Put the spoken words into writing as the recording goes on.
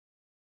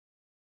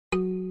Hello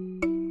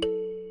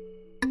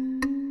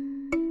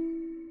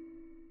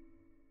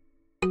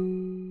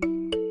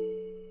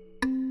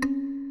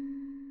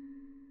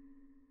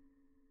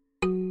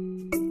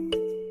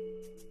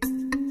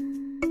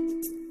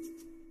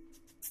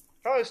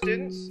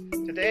students,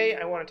 today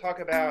I want to talk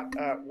about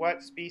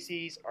what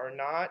species are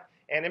not,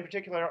 and in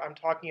particular I'm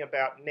talking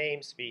about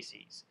named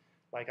species.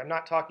 Like, I'm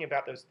not talking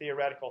about those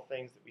theoretical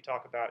things that we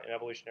talk about in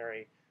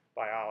evolutionary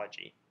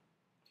biology.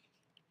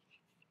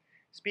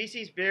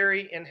 Species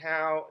vary in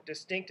how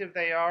distinctive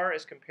they are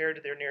as compared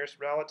to their nearest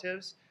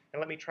relatives, and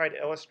let me try to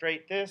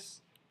illustrate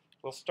this.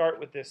 We'll start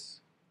with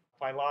this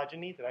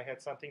phylogeny that I had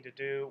something to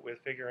do with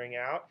figuring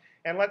out,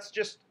 and let's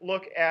just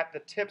look at the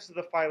tips of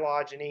the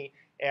phylogeny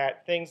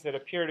at things that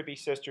appear to be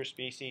sister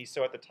species.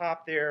 So at the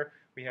top there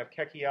we have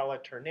Kekiella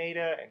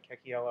ternata and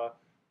Kekiella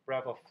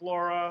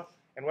breviflora,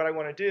 and what I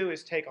want to do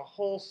is take a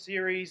whole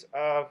series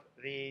of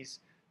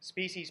these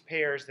species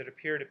pairs that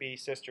appear to be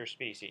sister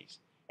species,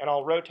 and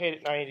I'll rotate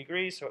it 90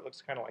 degrees so it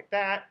looks kind of like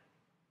that.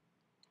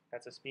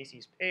 That's a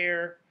species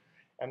pair.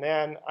 And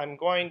then I'm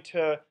going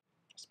to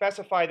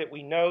specify that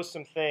we know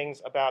some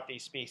things about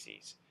these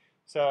species.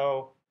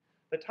 So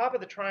the top of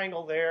the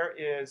triangle there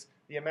is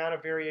the amount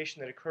of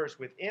variation that occurs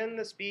within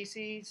the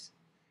species,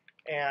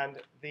 and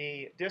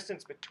the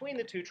distance between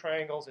the two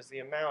triangles is the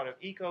amount of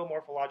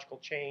ecomorphological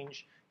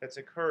change that's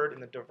occurred in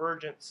the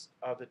divergence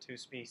of the two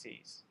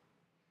species.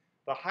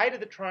 The height of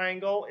the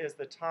triangle is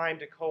the time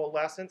to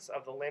coalescence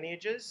of the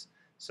lineages.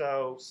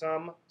 So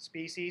some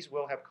species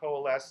will have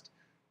coalesced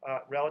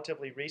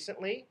relatively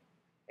recently,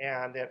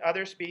 and then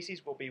other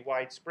species will be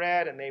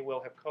widespread and they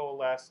will have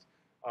coalesced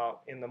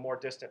in the more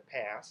distant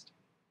past.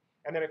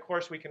 And then of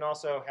course we can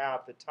also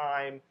have the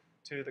time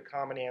to the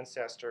common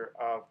ancestor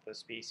of the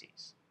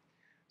species.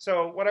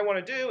 So what I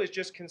want to do is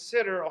just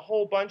consider a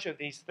whole bunch of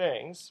these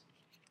things,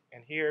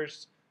 and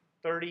here's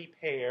 30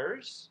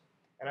 pairs,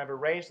 and I've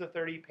arranged the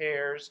 30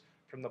 pairs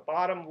from the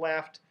bottom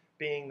left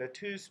being the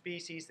two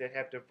species that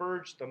have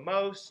diverged the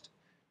most,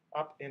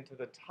 up into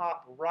the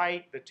top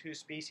right, the two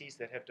species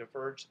that have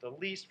diverged the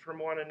least from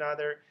one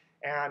another.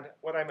 And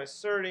what I'm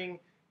asserting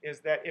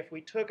is that if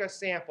we took a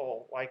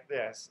sample like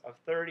this of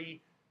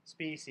 30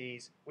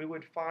 species, we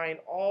would find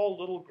all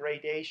little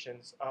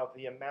gradations of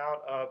the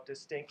amount of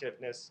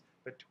distinctiveness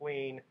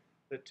between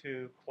the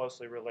two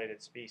closely related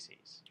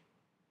species.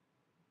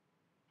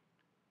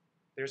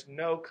 There's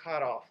no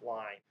cutoff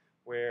line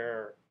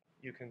where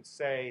you can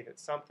say that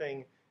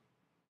something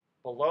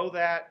below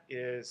that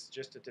is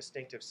just a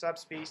distinctive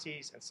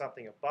subspecies and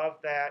something above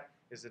that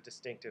is a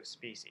distinctive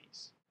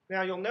species.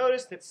 Now you'll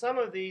notice that some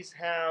of these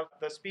have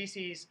the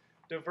species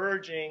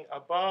diverging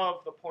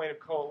above the point of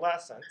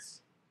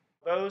coalescence.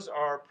 Those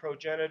are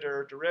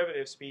progenitor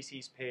derivative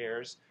species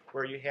pairs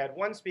where you had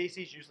one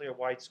species, usually a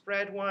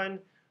widespread one,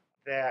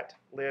 that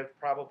lived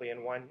probably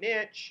in one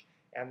niche,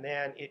 and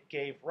then it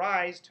gave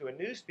rise to a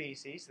new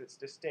species that's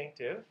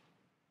distinctive,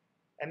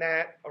 and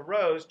that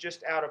arose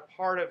just out of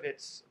part of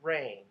its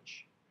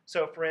range.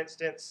 So for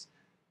instance,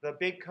 the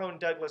big cone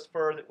Douglas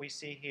fir that we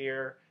see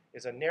here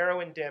is a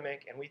narrow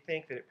endemic, and we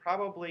think that it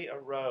probably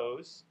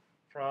arose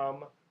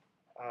from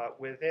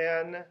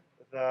within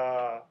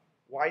the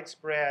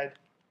widespread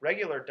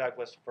regular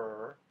Douglas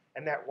fir,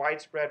 and that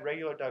widespread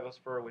regular Douglas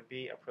fir would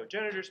be a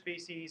progenitor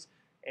species,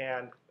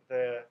 and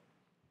the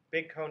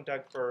big cone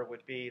Doug fir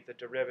would be the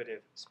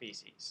derivative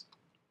species.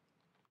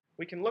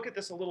 We can look at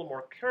this a little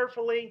more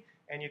carefully,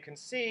 and you can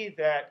see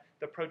that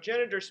the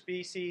progenitor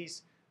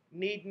species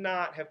need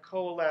not have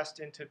coalesced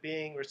into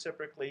being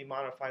reciprocally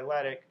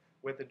monophyletic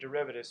with the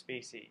derivative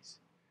species.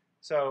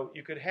 So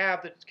you could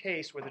have the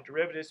case where the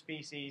derivative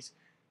species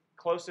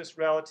closest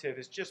relative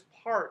is just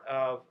part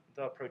of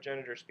the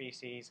progenitor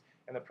species,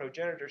 and the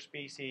progenitor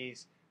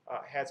species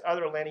has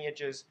other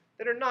lineages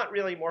that are not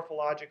really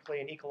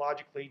morphologically and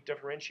ecologically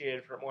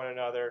differentiated from one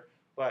another,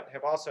 but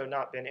have also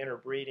not been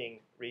interbreeding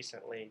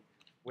recently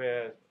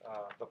with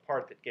the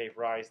part that gave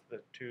rise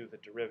to the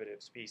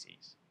derivative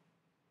species.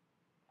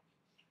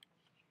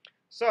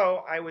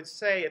 So I would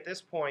say at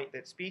this point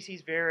that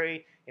species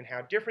vary in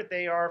how different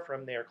they are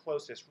from their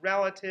closest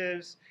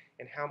relatives,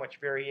 and how much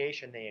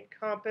variation they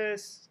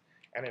encompass,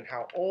 and in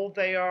how old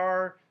they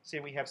are. See,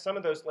 we have some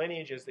of those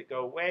lineages that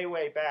go way,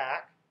 way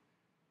back,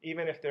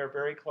 even if they're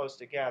very close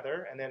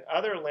together, and then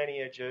other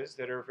lineages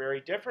that are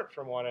very different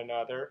from one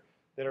another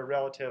that are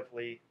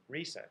relatively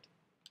recent.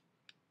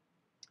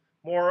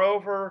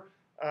 Moreover,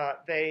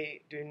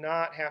 they do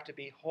not have to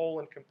be whole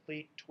and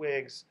complete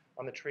twigs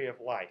on the tree of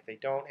life. They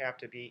don't have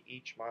to be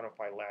each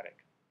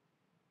monophyletic.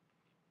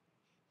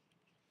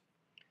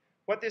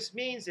 What this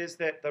means is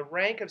that the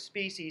rank of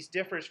species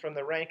differs from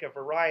the rank of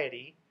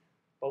variety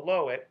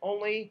below it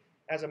only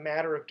as a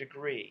matter of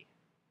degree.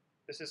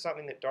 This is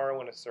something that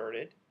Darwin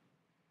asserted.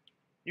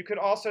 You could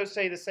also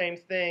say the same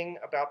thing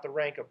about the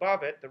rank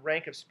above it. The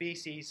rank of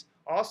species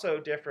also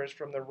differs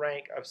from the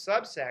rank of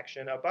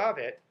subsection above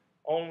it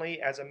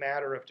only as a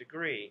matter of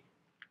degree.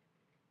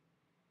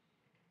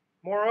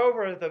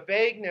 Moreover, the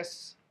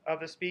vagueness of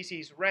the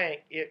species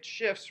rank, it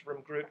shifts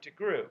from group to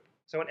group.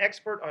 So an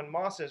expert on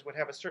mosses would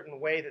have a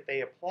certain way that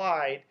they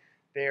applied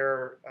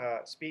their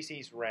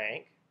species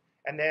rank,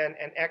 and then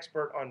an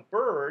expert on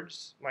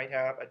birds might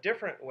have a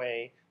different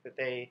way that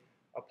they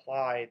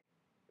applied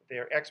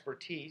their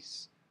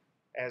expertise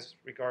as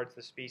regards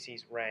the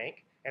species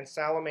rank, and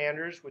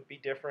salamanders would be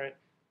different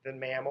than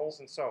mammals,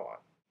 and so on.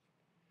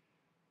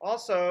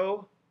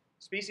 Also,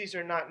 species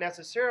are not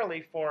necessarily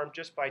formed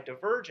just by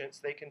divergence.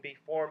 They can be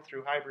formed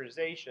through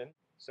hybridization.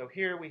 So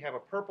here we have a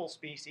purple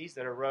species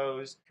that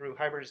arose through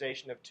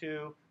hybridization of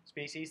two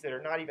species that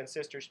are not even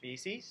sister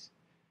species.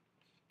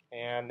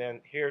 And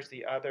then here's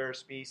the other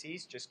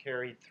species just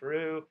carried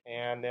through,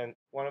 and then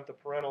one of the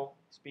parental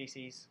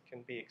species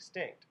can be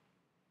extinct.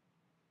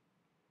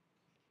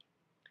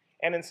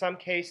 And in some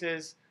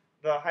cases,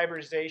 the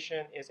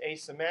hybridization is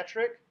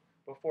asymmetric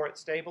before it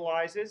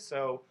stabilizes.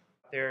 So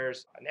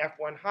there's an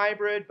F1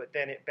 hybrid, but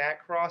then it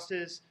back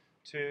crosses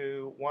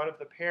to one of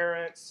the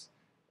parents,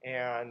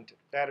 and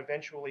that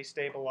eventually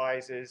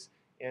stabilizes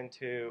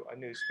into a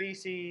new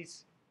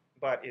species,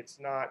 but it's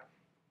not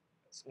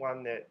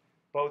one that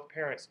both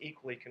parents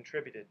equally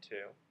contributed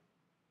to.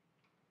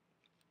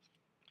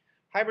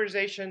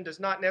 Hybridization does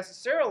not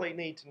necessarily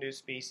lead to new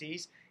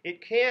species.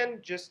 It can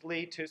just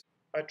lead to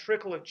a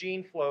trickle of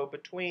gene flow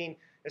between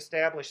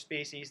established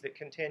species that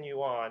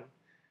continue on.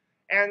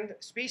 And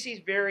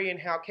species vary in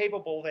how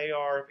capable they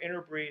are of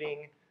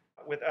interbreeding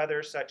with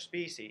other such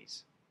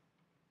species,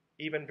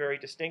 even very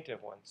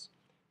distinctive ones.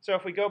 So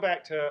if we go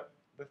back to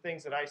the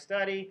things that I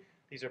study,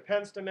 these are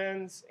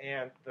penstemons,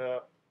 and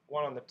the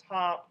one on the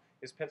top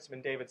is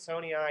Penstemon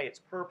davidsonii. It's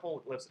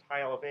purple, it lives at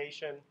high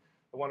elevation.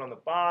 The one on the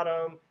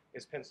bottom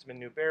is Penstemon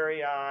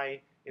newberrii.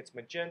 It's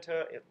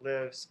magenta, it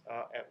lives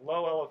at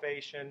low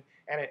elevation.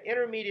 And at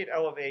intermediate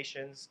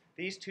elevations,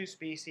 these two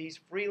species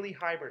freely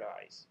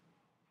hybridize.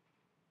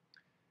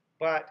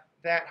 But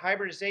that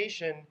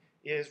hybridization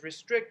is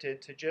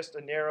restricted to just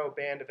a narrow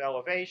band of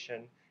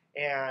elevation,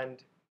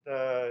 and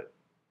the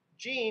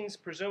genes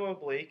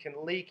presumably can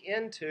leak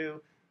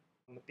into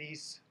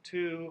these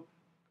two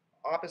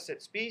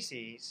opposite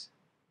species,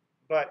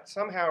 but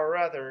somehow or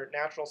other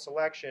natural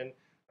selection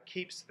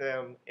keeps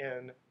them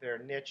in their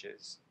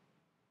niches.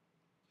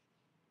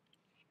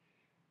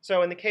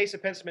 So in the case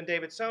of Penstemon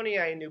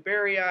davidsonii and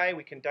newberrii,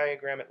 we can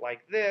diagram it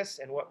like this,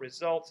 and what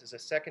results is a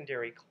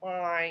secondary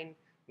cline,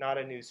 not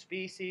a new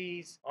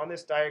species. On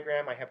this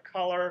diagram, I have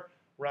color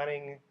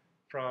running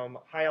from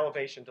high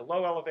elevation to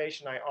low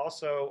elevation. I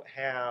also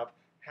have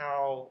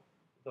how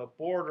the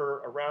border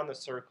around the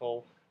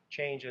circle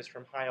changes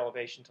from high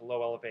elevation to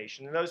low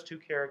elevation. And those two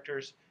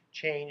characters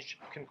change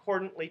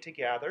concordantly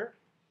together.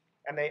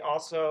 And they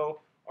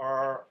also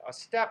are a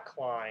step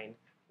cline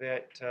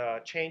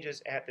that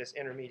changes at this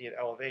intermediate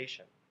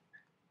elevation.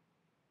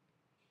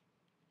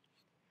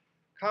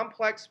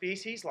 Complex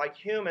species like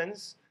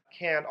humans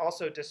can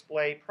also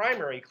display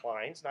primary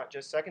clines, not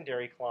just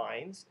secondary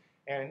clines.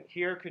 And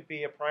here could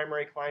be a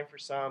primary cline for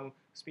some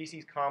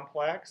species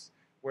complex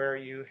where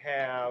you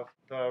have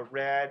the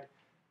red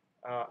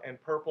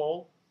and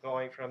purple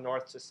going from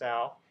north to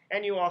south.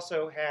 And you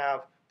also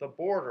have the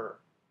border,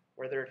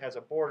 whether it has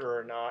a border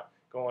or not,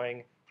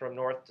 going from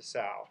north to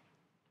south.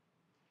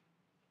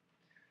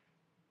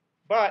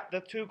 But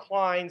the two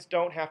clines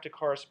don't have to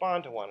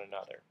correspond to one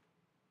another.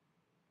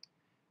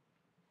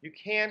 You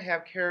can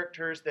have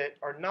characters that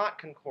are not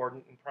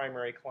concordant in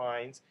primary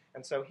clines.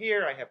 And so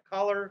here I have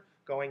color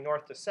going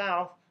north to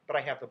south, but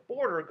I have the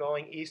border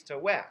going east to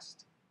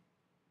west,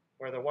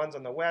 where the ones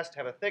on the west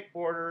have a thick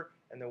border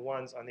and the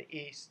ones on the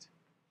east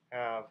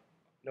have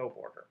no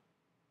border.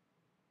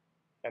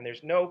 And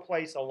there's no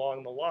place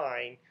along the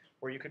line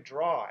where you could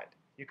draw it.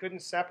 You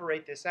couldn't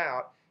separate this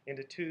out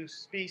into two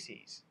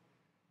species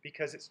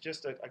because it's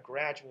just a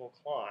gradual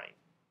cline,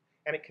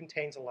 and it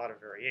contains a lot of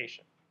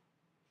variation.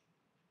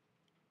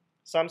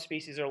 Some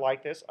species are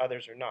like this,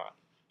 others are not.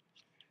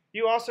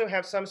 You also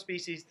have some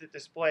species that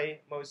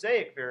display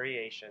mosaic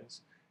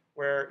variations,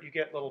 where you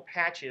get little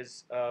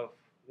patches of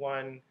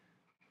one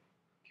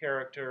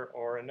character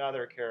or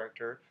another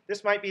character.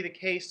 This might be the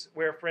case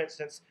where, for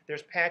instance,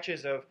 there's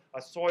patches of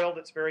a soil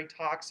that's very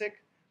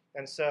toxic,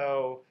 and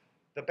so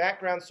the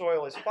background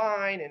soil is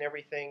fine and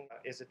everything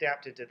is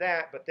adapted to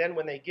that, but then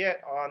when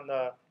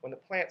the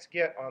plants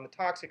get on the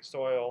toxic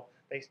soil,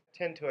 they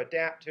tend to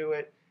adapt to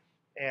it,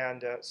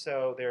 and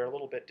so they're a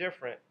little bit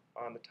different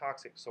on the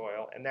toxic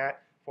soil, and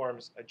that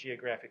forms a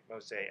geographic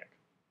mosaic.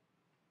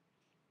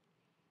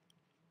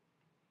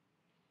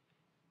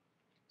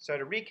 So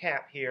to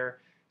recap here,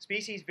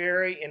 species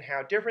vary in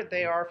how different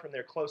they are from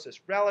their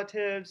closest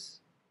relatives.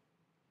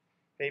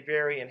 They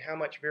vary in how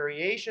much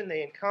variation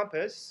they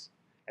encompass,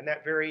 and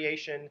that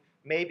variation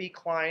may be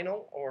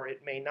clinal or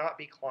it may not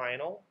be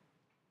clinal.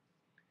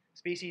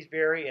 Species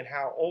vary in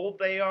how old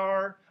they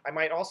are. I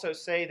might also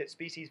say that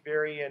species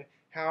vary in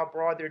how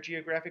broad their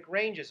geographic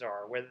ranges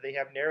are, whether they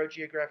have narrow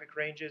geographic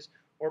ranges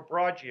or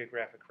broad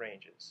geographic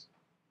ranges.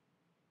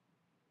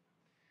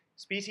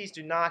 Species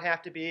do not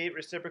have to be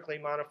reciprocally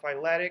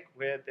monophyletic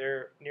with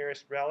their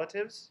nearest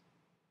relatives.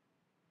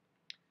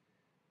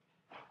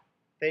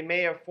 They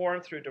may have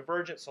formed through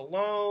divergence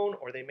alone,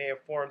 or they may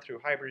have formed through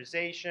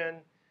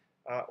hybridization,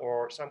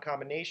 or some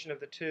combination of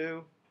the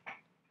two.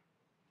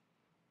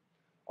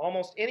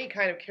 Almost any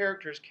kind of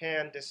characters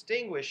can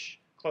distinguish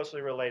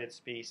closely related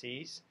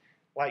species,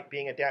 like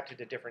being adapted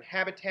to different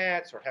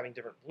habitats, or having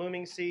different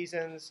blooming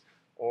seasons,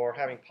 or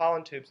having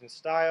pollen tubes and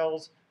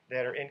styles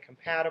that are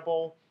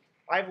incompatible.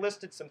 I've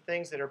listed some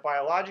things that are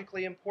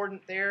biologically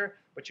important there,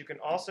 but you can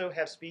also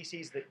have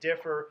species that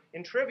differ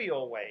in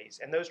trivial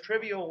ways, and those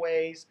trivial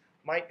ways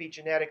might be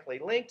genetically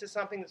linked to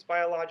something that's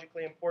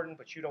biologically important,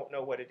 but you don't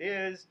know what it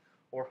is,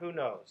 or who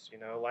knows,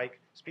 like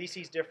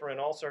species differ in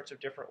all sorts of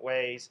different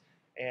ways,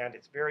 and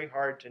it's very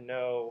hard to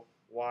know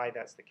why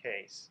that's the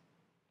case.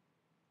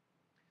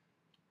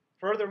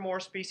 Furthermore,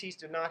 species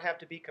do not have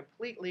to be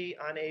completely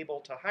unable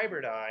to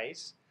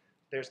hybridize.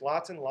 There's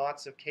lots and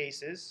lots of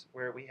cases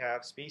where we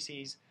have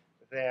species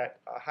that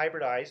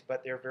hybridize,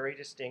 but they're very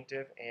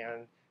distinctive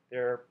and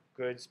they're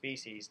good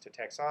species to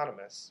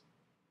taxonomists.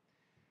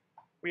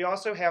 We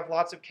also have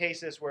lots of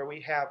cases where we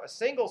have a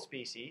single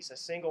species, a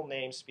single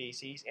name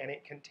species, and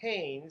it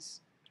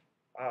contains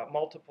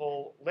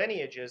multiple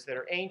lineages that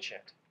are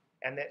ancient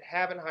and that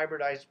haven't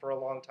hybridized for a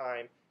long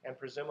time and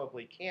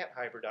presumably can't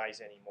hybridize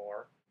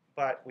anymore,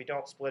 but we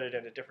don't split it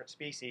into different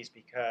species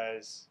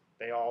because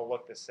they all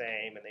look the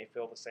same and they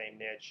fill the same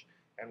niche,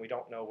 and we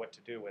don't know what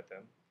to do with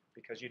them,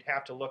 because you'd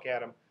have to look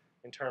at them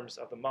in terms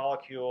of the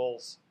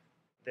molecules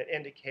that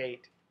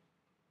indicate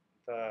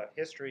the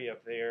history of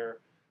their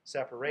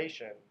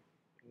separation,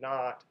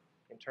 not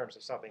in terms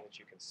of something that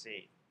you can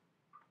see.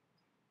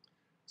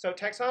 So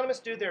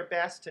taxonomists do their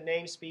best to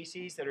name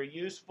species that are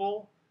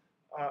useful,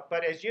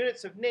 but as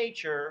units of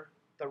nature,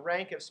 the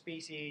rank of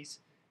species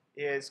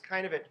is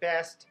kind of at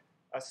best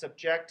a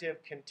subjective,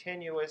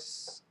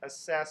 continuous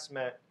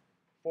assessment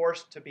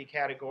forced to be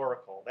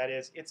categorical. That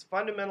is, it's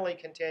fundamentally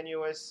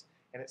continuous,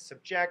 and it's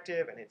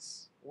subjective, and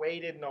it's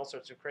weighted in all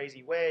sorts of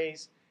crazy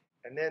ways,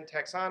 and then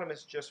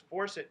taxonomists just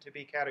force it to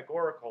be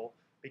categorical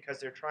because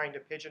they're trying to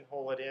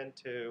pigeonhole it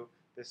into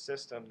this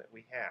system that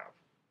we have.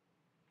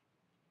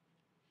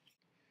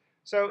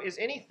 So is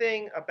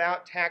anything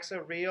about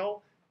taxa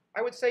real?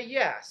 I would say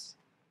yes.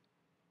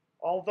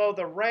 Although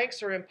the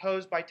ranks are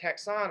imposed by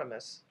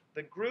taxonomists,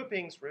 the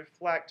groupings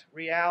reflect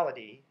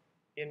reality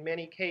in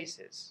many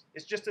cases.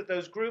 It's just that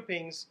those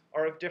groupings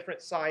are of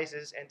different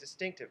sizes and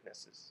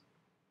distinctivenesses.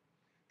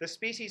 The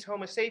species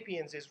Homo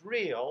sapiens is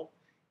real,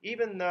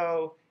 even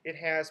though it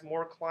has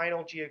more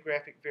clinal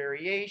geographic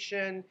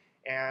variation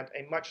and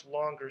a much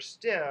longer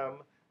stem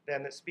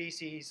than the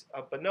species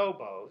of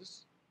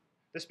bonobos.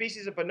 The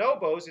species of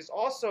bonobos is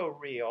also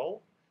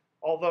real,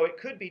 although it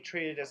could be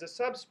treated as a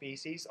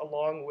subspecies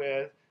along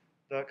with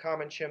the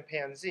common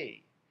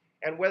chimpanzee.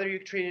 And whether you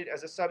treat it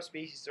as a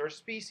subspecies or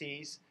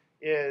species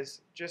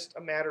is just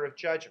a matter of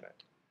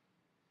judgment.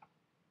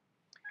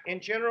 In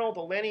general,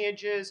 the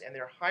lineages and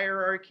their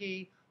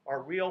hierarchy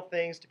are real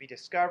things to be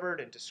discovered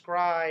and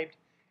described,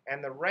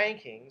 and the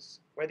rankings,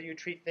 whether you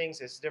treat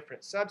things as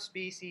different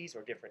subspecies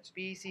or different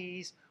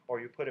species,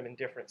 or you put them in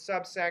different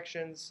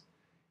subsections,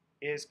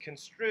 is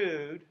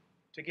construed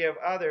to give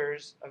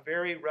others a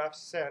very rough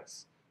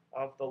sense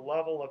of the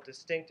level of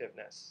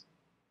distinctiveness.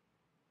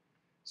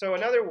 So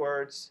in other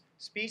words,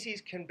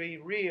 species can be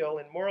real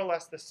in more or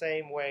less the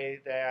same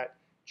way that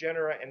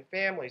genera and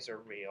families are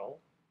real,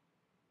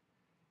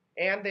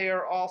 and they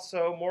are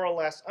also more or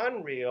less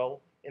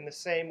unreal in the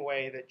same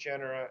way that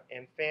genera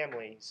and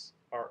families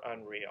are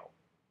unreal.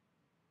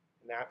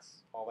 And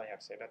that's all I have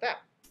to say about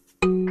that.